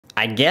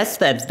I guess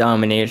that's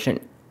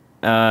domination.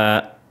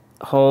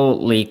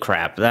 Holy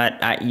crap.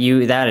 That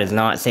is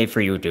not safe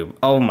for YouTube.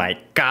 Oh my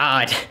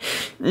god.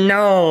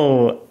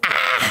 No.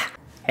 Ah.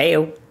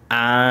 Heyo,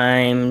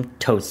 I'm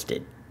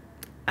toasted.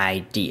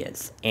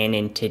 Ideas. And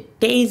in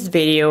today's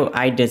video,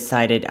 I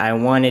decided I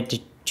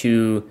wanted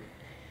to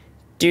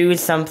do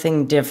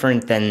something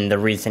different than the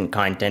recent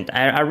content.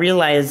 I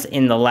realized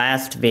in the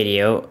last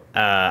video,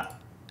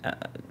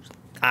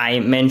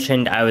 I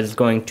mentioned I was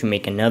going to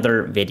make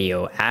another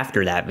video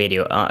after that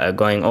video,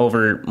 going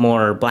over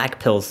more black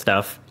pill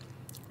stuff,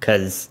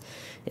 because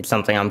it's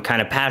something I'm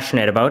kind of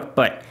passionate about,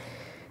 but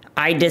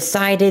I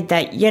decided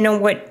that, you know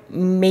what,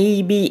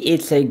 maybe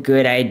it's a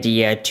good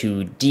idea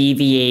to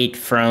deviate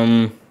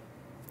from,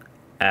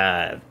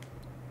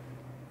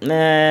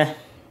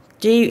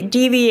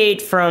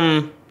 deviate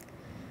from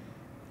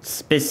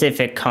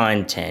specific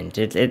content.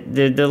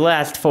 The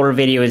last 4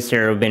 videos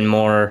here have been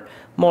more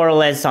or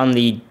less on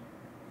the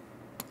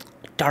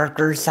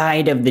darker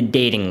side of the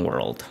dating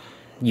world.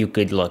 You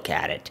could look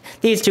at it.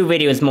 These 2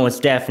 videos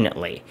most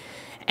definitely.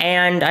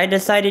 And I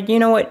decided, you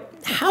know what,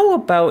 how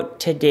about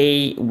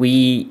today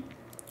we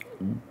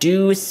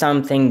do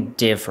something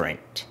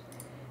different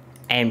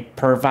and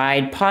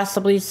provide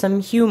possibly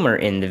some humor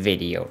in the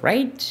video,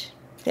 right?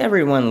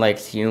 Everyone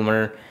likes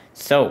humor.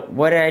 So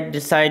what I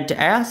decided to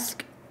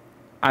ask,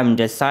 I'm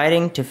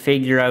deciding to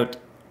figure out,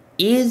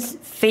 is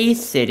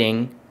face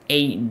sitting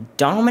a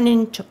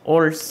dominant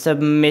or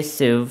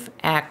submissive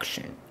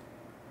action?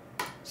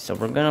 So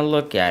we're gonna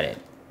look at it.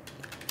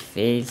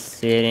 Face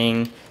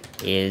sitting,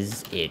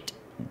 is it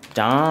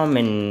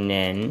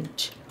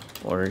dominant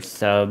or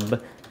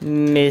submissive?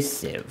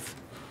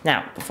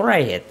 Now, before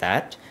I hit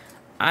that,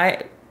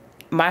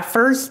 my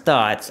first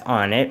thoughts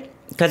on it,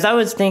 because I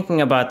was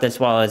thinking about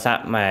this while I was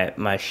at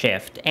my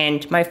shift,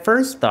 and my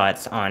first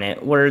thoughts on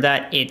it were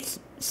that it's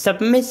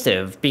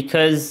submissive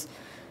because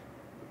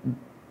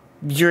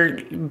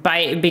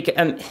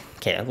I'm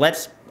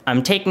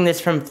taking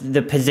this from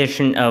the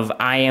position of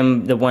I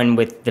am the one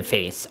with the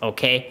face,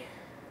 okay?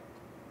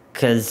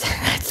 Because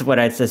that's what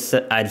I'd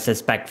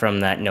suspect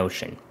from that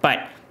notion.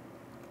 But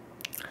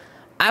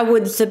I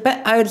would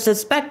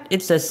suspect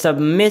it's a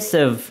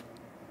submissive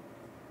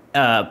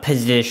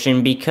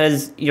position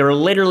because you're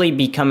literally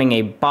becoming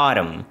a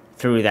bottom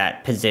through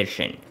that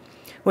position.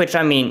 Which,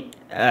 I mean,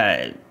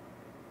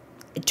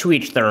 to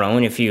each their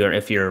own. If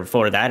you're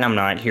for that, I'm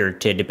not here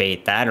to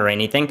debate that or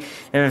anything.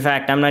 In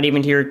fact, I'm not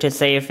even here to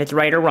say if it's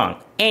right or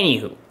wrong.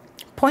 Anywho,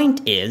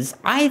 point is,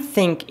 I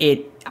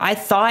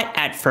thought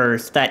at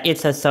first that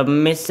it's a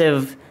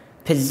submissive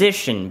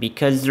position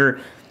because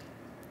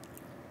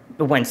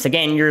once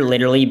again, you're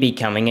literally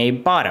becoming a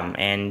bottom,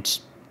 and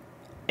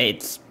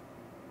it's.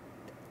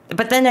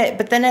 But then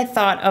I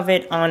thought of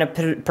it on a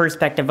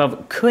perspective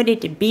of, could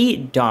it be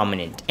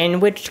dominant? In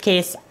which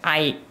case,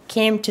 I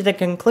came to the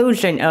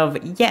conclusion of,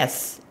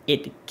 yes,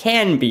 it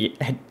can be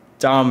a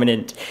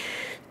dominant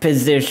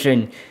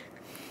position.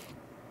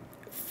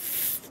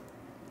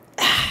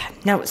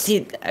 Now,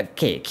 see,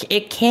 okay,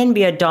 it can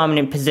be a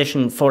dominant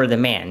position for the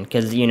man,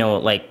 because, you know,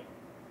 like,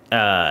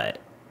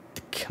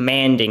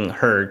 commanding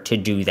her to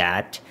do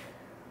that.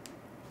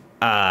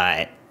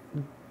 But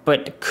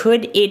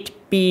could it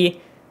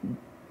be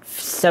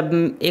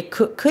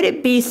could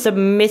it be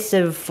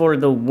submissive for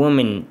the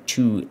woman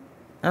to?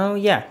 Oh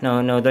yeah,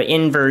 no, the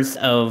inverse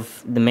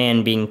of the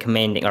man being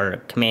commanding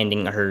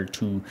her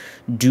to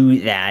do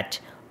that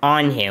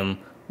on him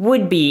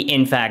would be,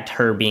 in fact,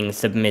 her being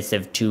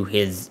submissive to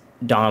his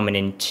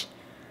dominant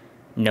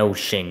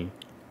notion,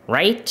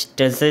 right?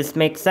 Does this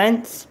make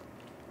sense?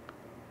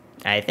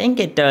 I think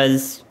it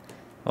does.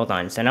 Hold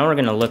on, so now we're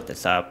gonna look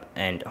this up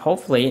and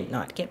hopefully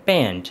not get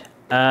banned.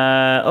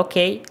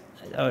 Okay.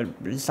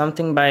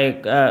 Something by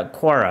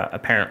Quora,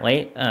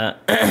 apparently.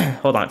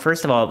 Hold on.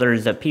 First of all,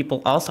 there's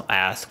people also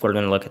ask, we're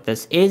going to look at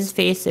this, is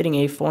face-sitting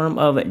a form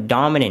of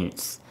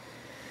dominance?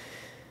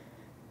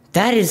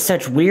 That is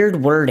such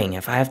weird wording,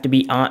 if I have to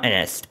be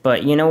honest.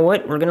 But you know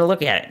what? We're going to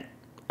look at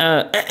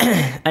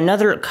it.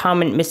 Another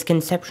common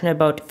misconception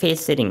about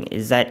face-sitting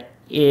is that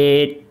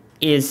it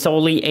is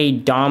solely a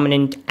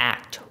dominant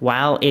act.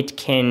 While it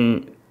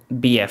can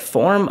be a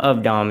form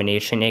of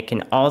domination, it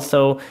can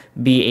also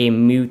be a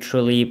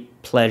mutually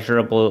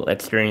pleasurable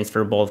experience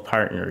for both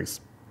partners.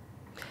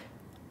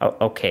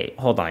 Okay,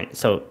 hold on.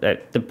 So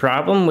the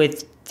problem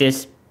with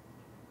these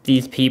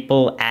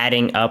people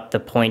adding up the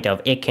point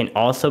of it can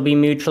also be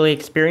mutually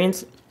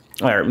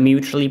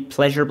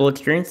pleasurable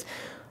experience.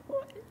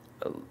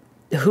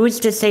 Who's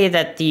to say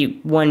that the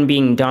one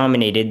being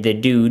dominated, the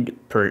dude,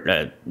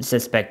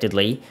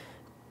 suspectedly,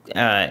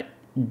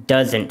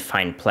 doesn't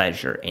find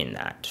pleasure in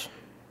that?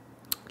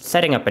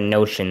 Setting up a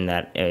notion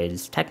that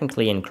is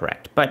technically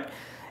incorrect. But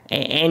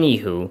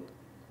anywho,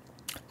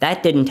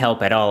 that didn't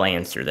help at all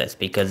answer this,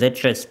 because it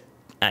just...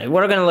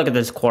 we're going to look at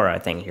this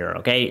Quora thing here,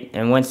 okay?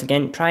 And once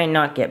again, try and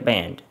not get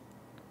banned.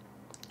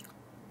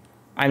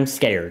 I'm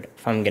scared,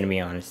 if I'm going to be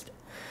honest.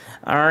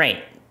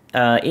 Alright.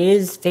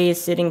 Is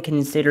face-sitting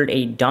considered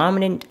a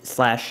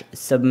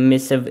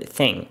dominant/submissive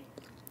thing?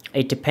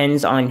 It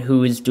depends on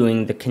who is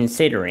doing the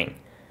considering.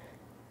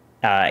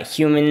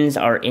 Humans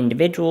are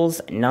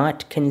individuals,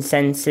 not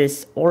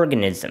consensus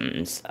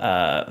organisms.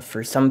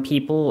 For some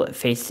people,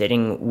 face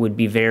sitting would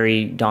be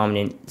very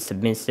dominant,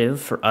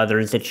 submissive. For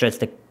others, it's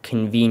just a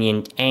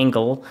convenient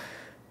angle.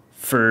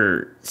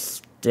 For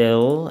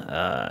still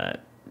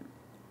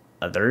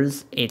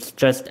others, it's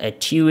just a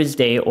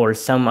Tuesday or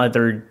some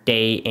other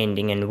day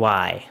ending in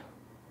Y.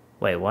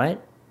 Wait,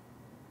 what?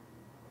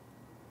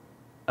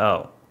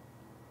 Oh.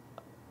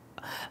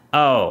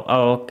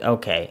 Oh,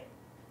 okay.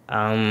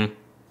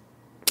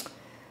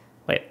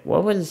 Wait,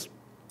 what was...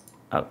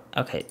 Oh,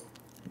 okay.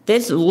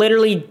 This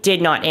literally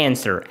did not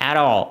answer at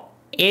all.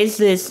 Is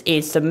this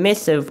a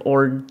submissive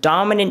or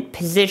dominant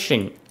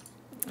position?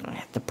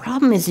 The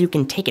problem is you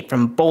can take it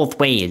from both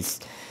ways.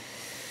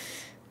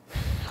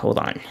 Hold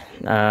on.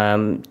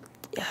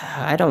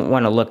 I don't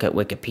want to look at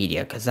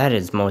Wikipedia, because that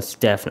is most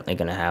definitely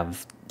going to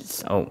have...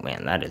 Oh,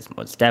 man, that is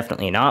most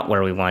definitely not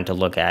where we want to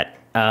look at.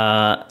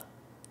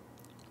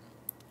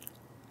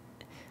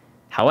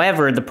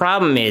 However, the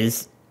problem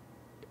is...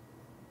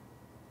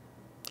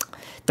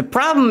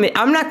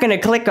 I'm not going to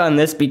click on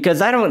this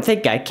because I don't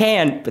think I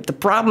can, but the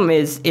problem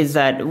is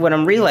that what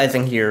I'm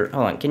realizing here...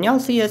 Hold on, can y'all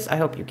see this? I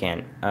hope you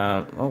can.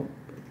 Oh,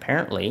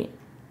 apparently,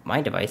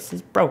 my device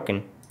is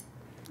broken.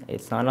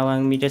 It's not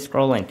allowing me to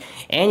scroll in.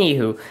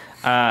 Anywho,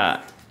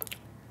 I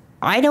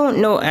don't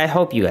know... I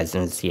hope you guys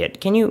don't see it.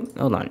 Can you...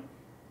 Hold on.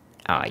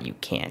 Ah, you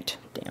can't.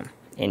 Damn.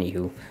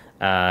 Anywho,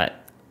 I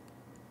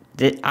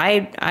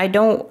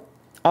don't...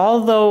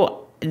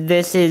 Although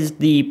this is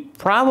the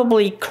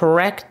probably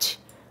correct...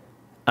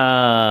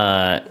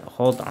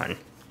 hold on.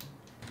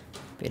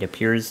 It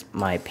appears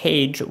my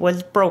page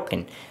was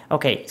broken.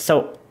 Okay,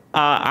 so,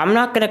 I'm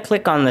not gonna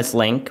click on this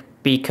link,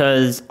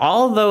 because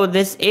although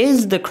this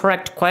is the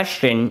correct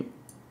question,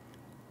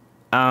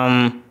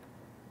 I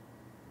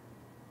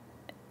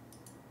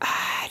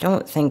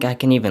don't think I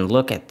can even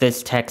look at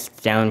this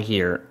text down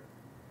here.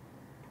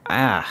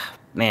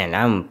 Man,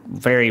 I'm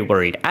very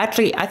worried.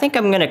 Actually, I think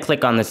I'm gonna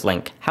click on this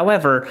link.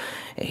 However,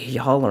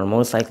 y'all are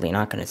most likely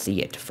not gonna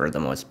see it for the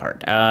most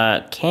part.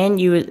 Can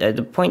you,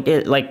 the point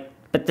is, like,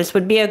 but this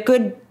would be a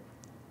good,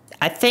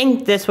 I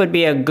think this would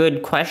be a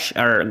good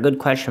question, or a good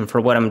question for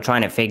what I'm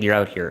trying to figure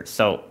out here.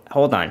 So,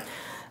 hold on.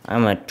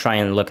 I'm gonna try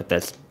and look at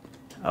this.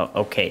 Oh,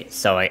 okay,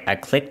 so I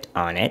clicked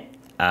on it.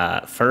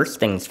 First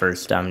things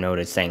first, I'm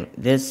noticing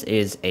this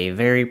is a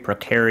very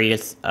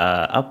precarious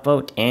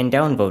upvote and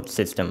downvote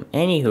system.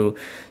 Anywho,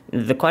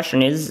 the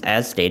question is,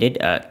 as stated,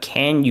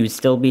 can you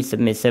still be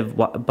submissive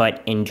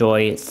but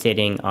enjoy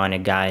sitting on a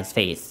guy's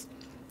face?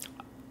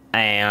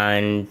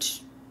 And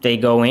they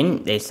go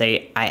in, they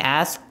say, I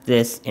asked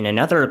this in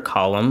another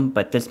column,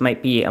 but this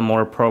might be a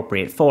more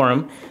appropriate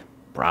forum.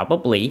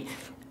 Probably.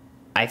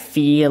 I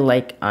feel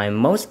like I'm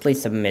mostly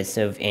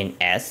submissive in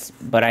S,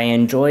 but I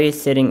enjoy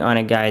sitting on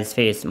a guy's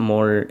face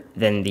more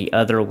than the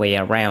other way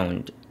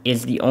around.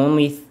 Is the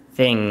only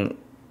thing...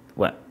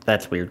 Well,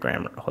 that's weird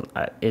grammar.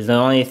 Is the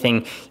only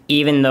thing,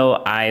 even though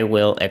I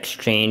will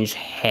exchange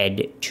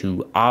head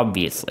to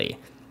obviously.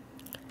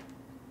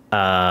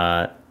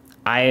 I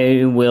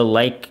will,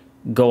 like,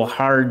 go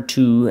hard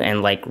to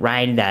and, like,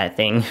 ride that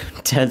thing.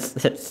 Does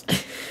this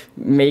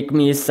make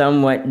me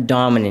somewhat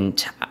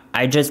dominant?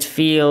 I just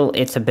feel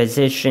it's a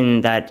position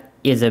that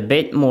is a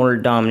bit more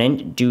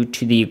dominant due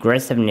to the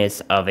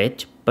aggressiveness of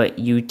it, but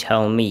you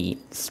tell me.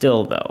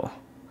 Still, though,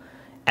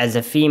 as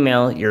a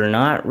female, you're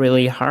not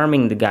really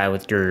harming the guy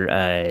with your,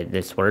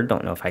 this word,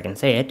 don't know if I can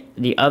say it,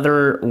 the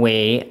other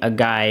way a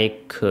guy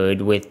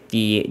could with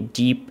the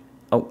deep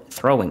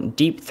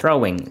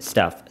throwing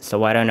stuff,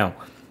 so I don't know.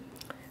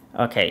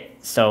 Okay,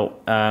 so,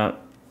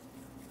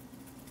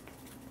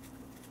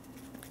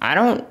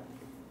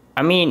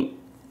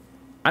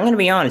 I'm gonna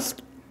be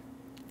honest,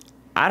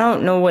 I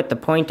don't know what the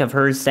point of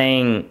her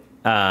saying,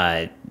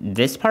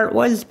 this part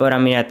was, but I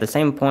mean, at the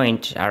same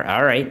point,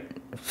 alright.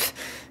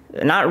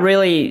 Not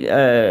really,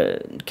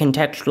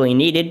 contextually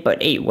needed,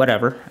 but hey,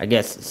 whatever, I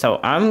guess. So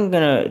I'm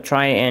gonna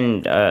try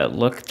and,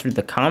 look through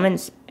the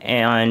comments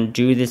and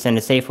do this in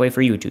a safe way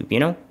for YouTube, you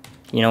know?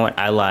 You know what,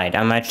 I lied.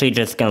 I'm actually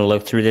just gonna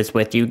look through this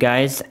with you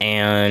guys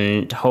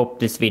and hope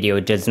this video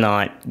does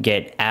not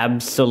get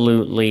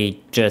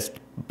absolutely just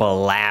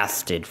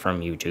blasted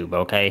from YouTube,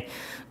 okay?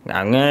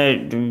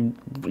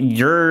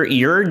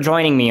 You're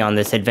joining me on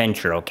this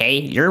adventure, okay?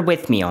 You're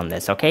with me on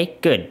this, okay?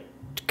 Good.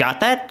 Got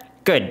that?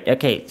 Good.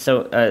 Okay,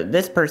 so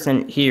this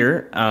person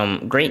here,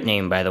 great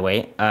name by the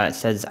way,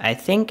 says, I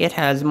think it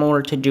has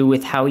more to do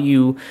with how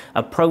you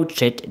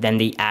approach it than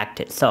the act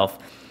itself.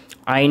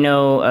 I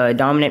know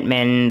dominant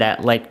men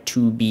that like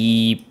to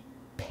be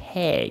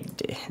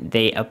pegged.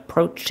 They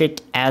approach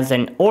it as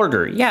an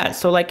order. Yeah,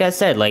 so like I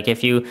said, like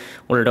if you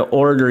were to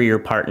order your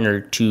partner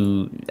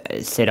to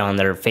sit on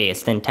their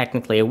face, then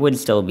technically it would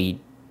still be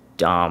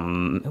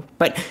dumb.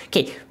 But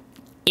okay,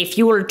 if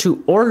you were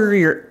to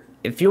order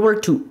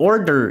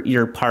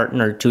your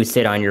partner to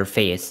sit on your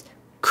face,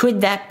 could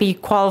that be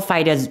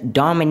qualified as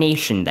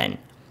domination then?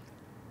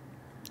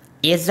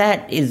 Is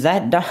that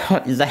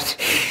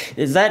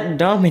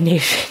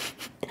domination?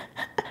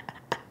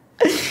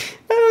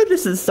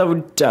 This is so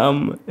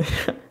dumb.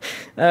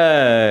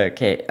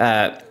 Okay.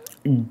 And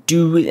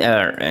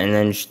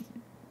then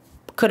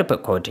could have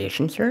put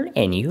quotations here.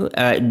 And you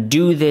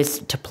do this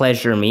to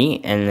pleasure me,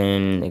 and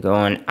then they go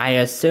on. I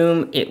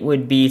assume it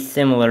would be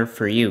similar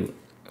for you.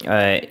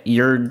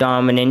 Your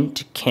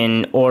dominant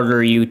can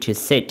order you to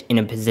sit in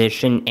a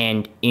position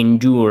and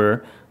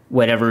endure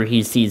whatever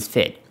he sees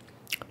fit.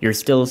 You're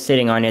still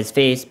sitting on his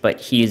face, but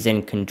he's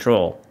in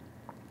control.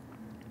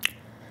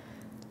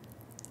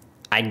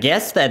 I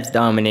guess that's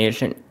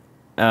domination.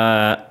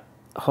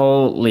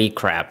 Holy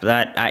crap.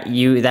 That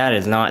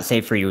is not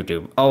safe for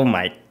YouTube. Oh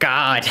my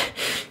god.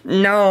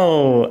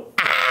 No.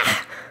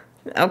 Ah.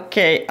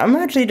 Okay, I'm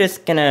actually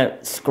just gonna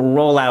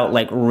scroll out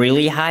like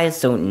really high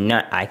so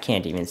I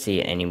can't even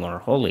see it anymore.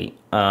 Holy.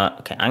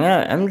 Okay,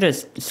 I'm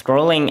just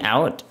scrolling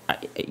out.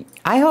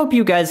 I hope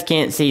you guys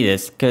can't see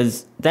this,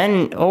 cuz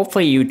then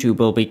hopefully YouTube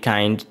will be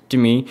kind to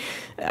me.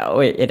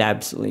 Oh, it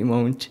absolutely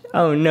won't.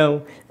 Oh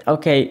no.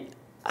 Okay.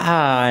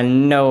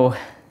 No.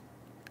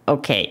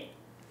 Okay.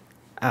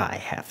 I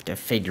have to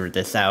figure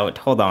this out.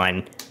 Hold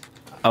on.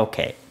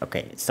 Okay.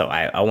 So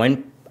I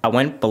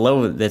went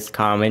below this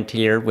comment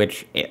here,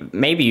 which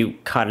maybe you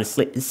caught a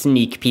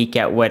sneak peek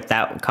at what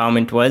that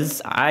comment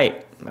was.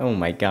 Oh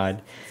my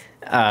god.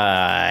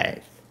 I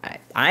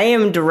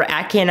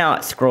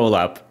cannot scroll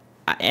up,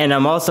 and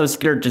I'm also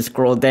scared to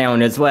scroll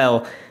down as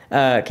well.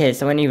 Okay,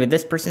 so anyway,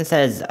 this person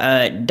says,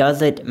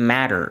 does it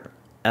matter?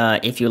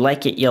 If you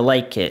like it, you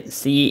like it.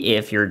 See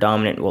if your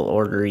dominant will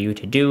order you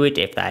to do it,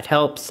 if that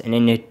helps. An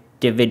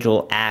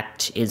individual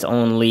act is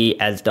only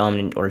as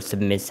dominant or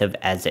submissive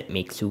as it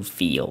makes you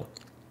feel.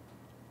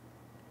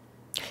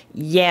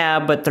 Yeah,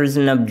 but there's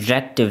an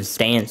objective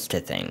stance to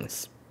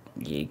things.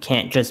 You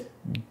can't just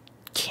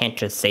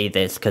say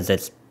this because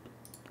it's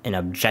an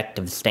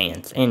objective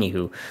stance.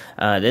 Anywho,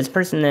 this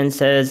person then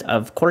says,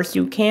 of course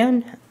you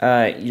can.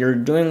 You're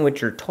doing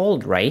what you're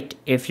told, right?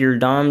 If your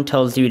dom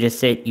tells you to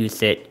sit, you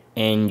sit.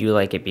 And you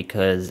like it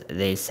because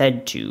they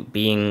said to.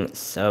 Being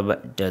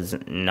sub does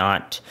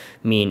not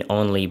mean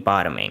only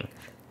bottoming.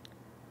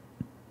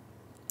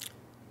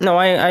 No,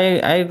 I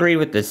agree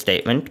with this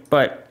statement,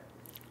 but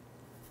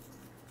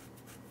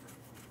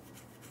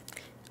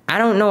I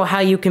don't know how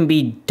you can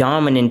be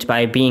dominant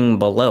by being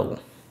below.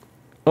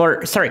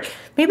 Or, sorry,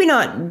 maybe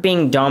not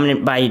being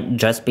dominant by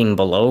just being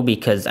below,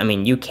 because, I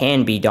mean, you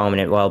can be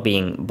dominant while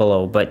being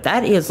below, but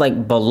that is,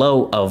 like,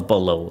 below of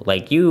below.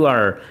 Like, you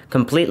are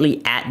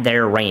completely at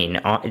their reign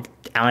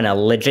on a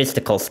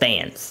logistical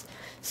stance.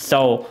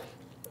 So,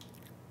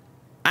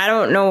 I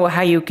don't know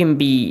how you can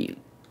be...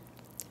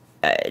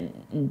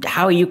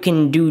 how you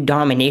can do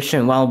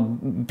domination while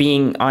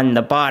being on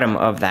the bottom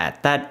of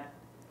that.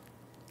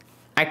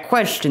 I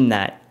question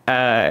that.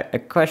 I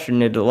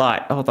question it a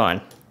lot. Hold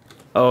on.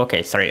 Oh,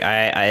 okay, sorry.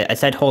 I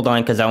said hold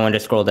on because I wanted to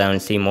scroll down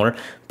and see more.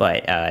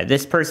 But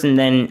this person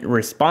then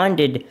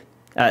responded,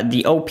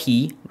 the OP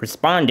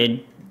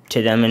responded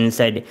to them and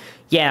said,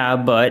 yeah,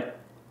 but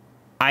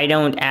I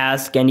don't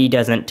ask and he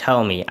doesn't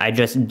tell me. I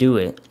just do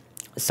it.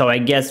 So I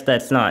guess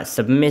that's not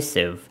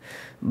submissive.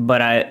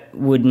 But I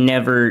would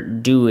never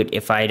do it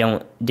if I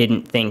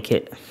didn't think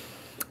it.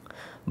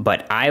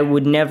 But I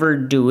would never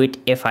do it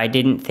if I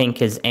didn't think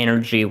his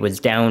energy was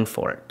down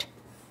for it.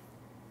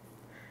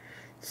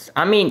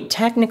 I mean,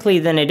 technically,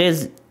 then it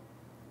is...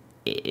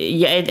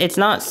 Yeah, it's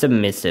not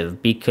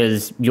submissive,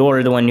 because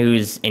you're the one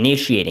who's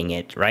initiating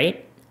it,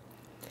 right?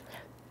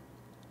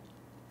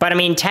 But, I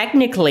mean,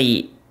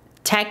 technically,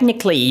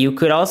 you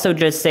could also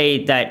just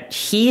say that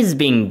he's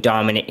being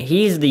dominant.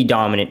 He's the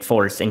dominant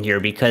force in here,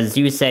 because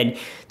you said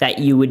that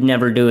you would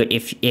never do it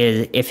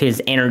if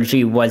his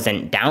energy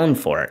wasn't down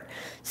for it.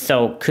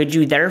 So, could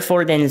you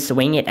therefore then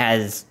swing it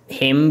as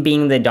him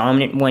being the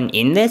dominant one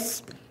in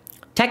this?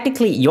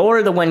 Technically,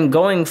 you're the one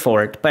going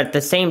for it, but at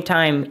the same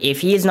time, if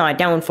he's not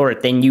down for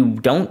it, then you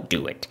don't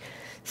do it.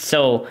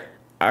 So,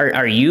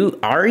 are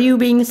you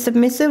being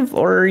submissive,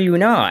 or are you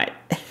not?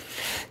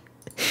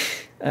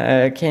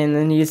 Okay, and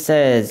then he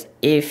says,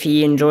 if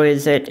he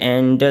enjoys it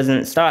and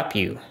doesn't stop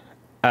you.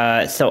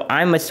 So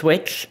I'm a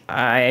switch.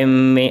 I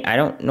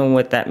don't know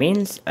what that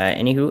means.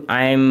 Anywho,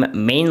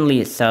 I'm mainly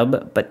a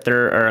sub, but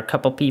there are a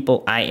couple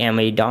people I am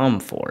a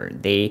dom for.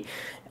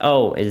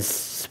 Is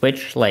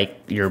switch like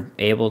you're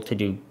able to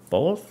do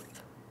both?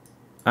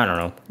 I don't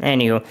know.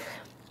 Anywho,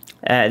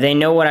 they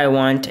know what I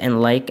want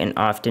and like and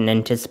often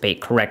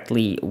anticipate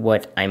correctly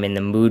what I'm in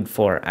the mood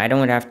for. I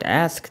don't have to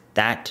ask.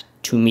 That,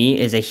 to me,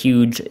 is a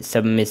huge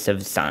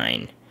submissive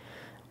sign.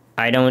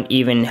 I don't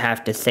even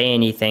have to say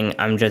anything.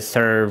 I'm just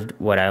served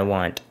what I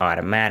want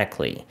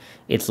automatically.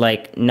 It's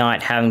like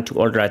not having to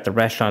order at the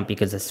restaurant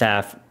because the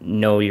staff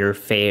know your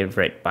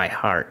favorite by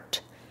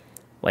heart.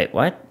 Wait,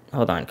 what?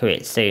 Hold on.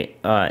 Okay, say,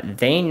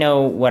 they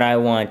know what I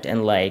want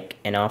and like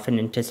and often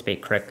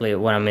anticipate correctly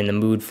what I'm in the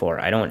mood for.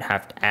 I don't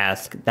have to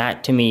ask.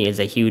 That, to me, is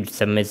a huge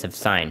submissive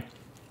sign.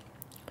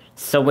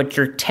 So what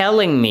you're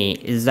telling me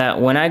is that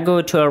when I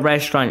go to a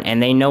restaurant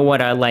and they know what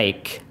I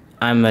like,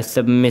 I'm a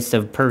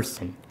submissive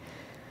person.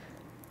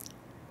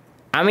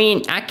 I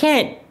mean, I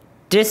can't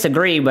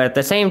disagree, but at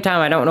the same time,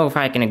 I don't know if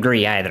I can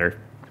agree either.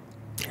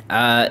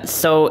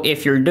 So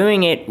if you're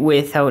doing it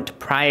without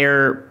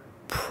prior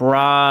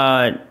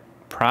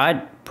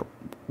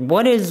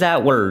what is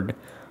that word?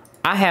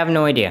 I have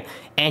no idea.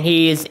 And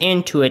he is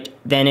into it,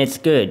 then it's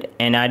good.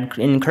 And I'd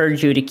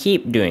encourage you to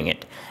keep doing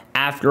it.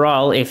 After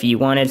all, if you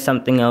wanted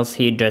something else,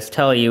 he'd just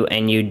tell you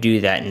and you'd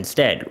do that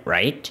instead,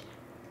 right?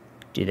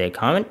 Do they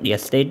comment?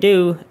 Yes, they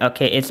do.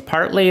 Okay, it's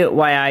partly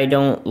why I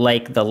don't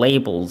like the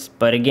labels.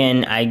 But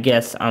again, I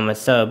guess I'm a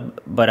sub,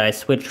 but I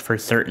switch for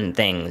certain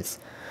things.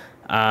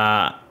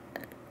 I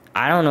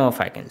don't know if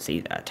I can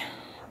see that.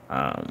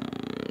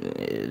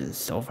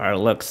 So far it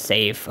looks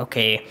safe.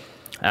 Okay.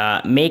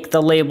 Make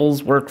the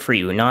labels work for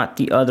you, not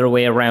the other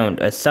way around.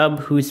 A sub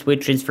who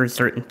switches for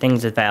certain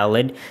things is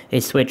valid.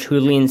 A switch who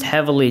leans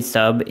heavily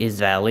sub is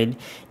valid.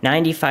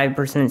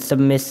 95%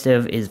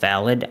 submissive is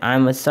valid.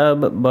 I'm a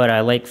sub, but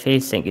I like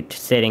facing it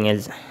sitting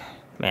as...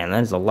 Man,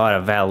 that's a lot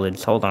of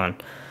valids. Hold on.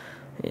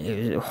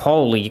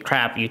 Holy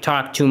crap, you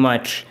talk too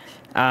much.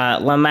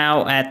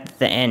 Lamau at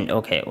the end.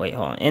 Okay, wait,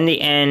 hold on. In the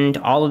end,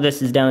 all of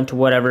this is down to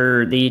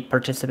whatever the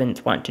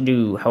participants want to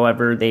do,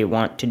 however they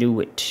want to do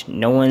it.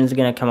 No one's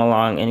gonna come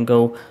along and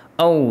go,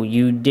 oh,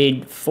 you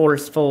did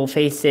forceful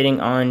face sitting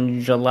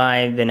on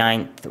July the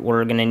 9th.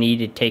 We're gonna need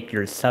to take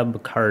your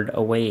sub card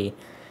away.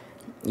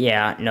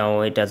 Yeah,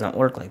 no, it doesn't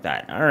work like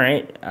that.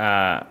 Alright,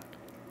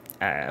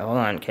 hold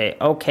on,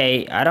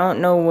 okay, I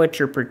don't know what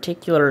your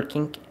particular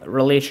kink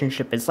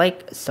relationship is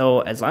like,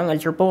 so as long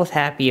as you're both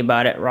happy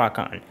about it, rock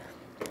on.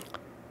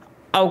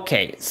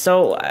 Okay,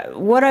 so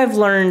what I've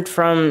learned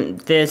from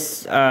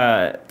this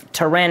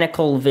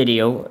tyrannical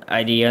video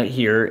idea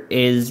here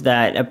is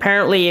that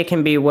apparently it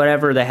can be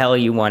whatever the hell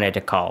you want it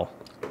to call.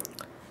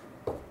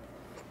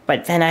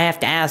 But then I have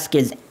to ask,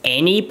 is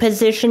any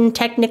position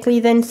technically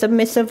then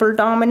submissive or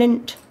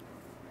dominant?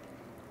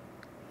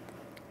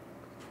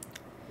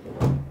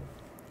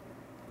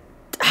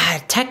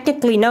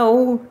 Technically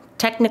no.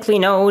 Technically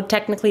no.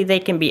 Technically they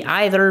can be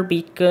either,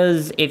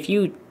 because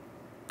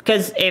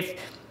if,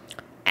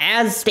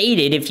 as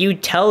stated, if you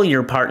tell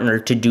your partner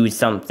to do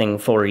something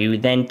for you,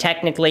 then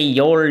technically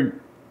you're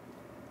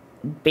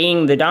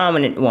being the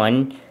dominant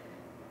one.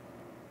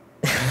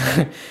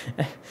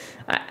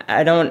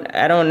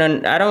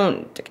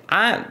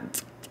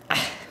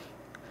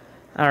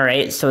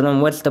 Alright, so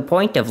then what's the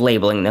point of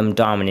labeling them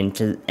dominant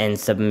and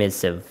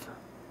submissive?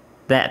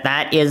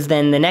 That is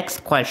then the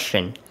next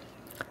question,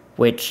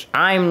 which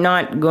I'm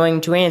not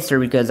going to answer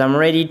because I'm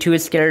already too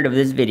scared of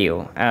this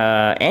video.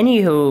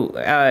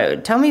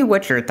 Anywho, tell me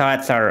what your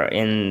thoughts are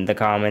in the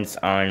comments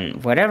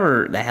on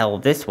whatever the hell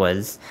this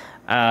was.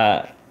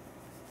 Oh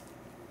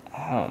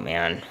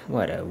man,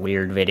 what a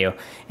weird video.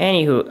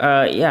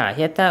 Anywho, yeah,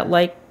 hit that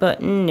like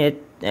button.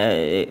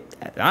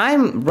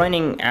 I'm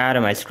running out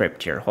of my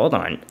script here. Hold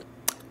on.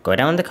 Go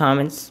down the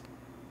comments.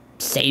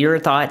 Say your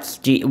thoughts.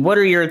 What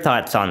are your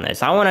thoughts on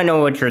this? I want to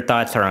know what your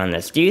thoughts are on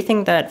this. Do you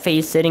think that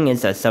face sitting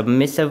is a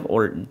submissive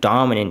or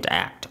dominant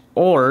act?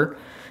 Or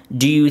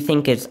do you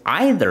think it's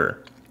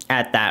either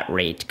at that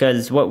rate?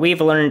 Because what we've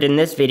learned in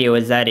this video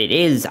is that it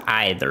is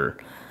either.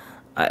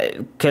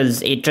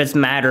 Because it just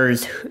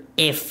matters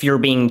if you're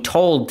being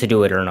told to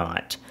do it or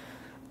not.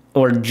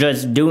 Or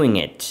just doing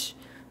it.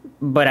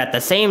 But at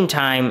the same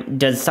time,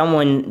 is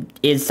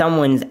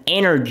someone's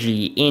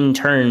energy in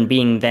turn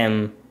being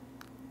them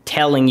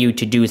telling you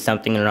to do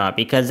something or not?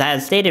 Because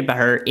as stated by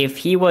her, if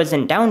he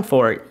wasn't down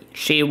for it,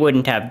 she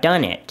wouldn't have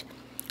done it.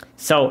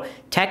 So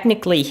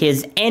technically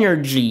his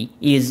energy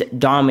is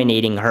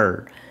dominating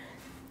her.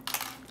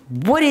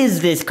 What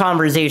is this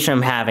conversation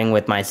I'm having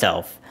with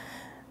myself?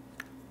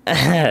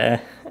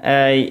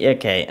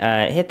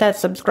 Okay, hit that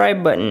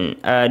subscribe button,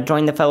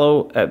 join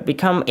the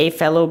become a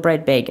fellow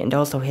bread bag, and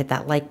also hit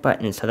that like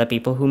button so that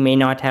people who may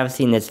not have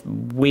seen this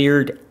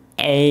weird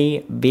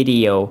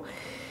video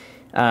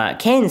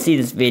can see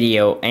this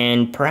video,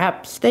 and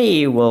perhaps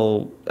they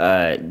will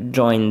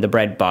join the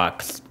bread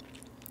box.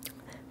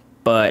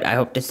 But I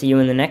hope to see you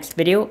in the next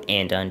video,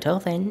 and until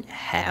then,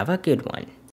 have a good one.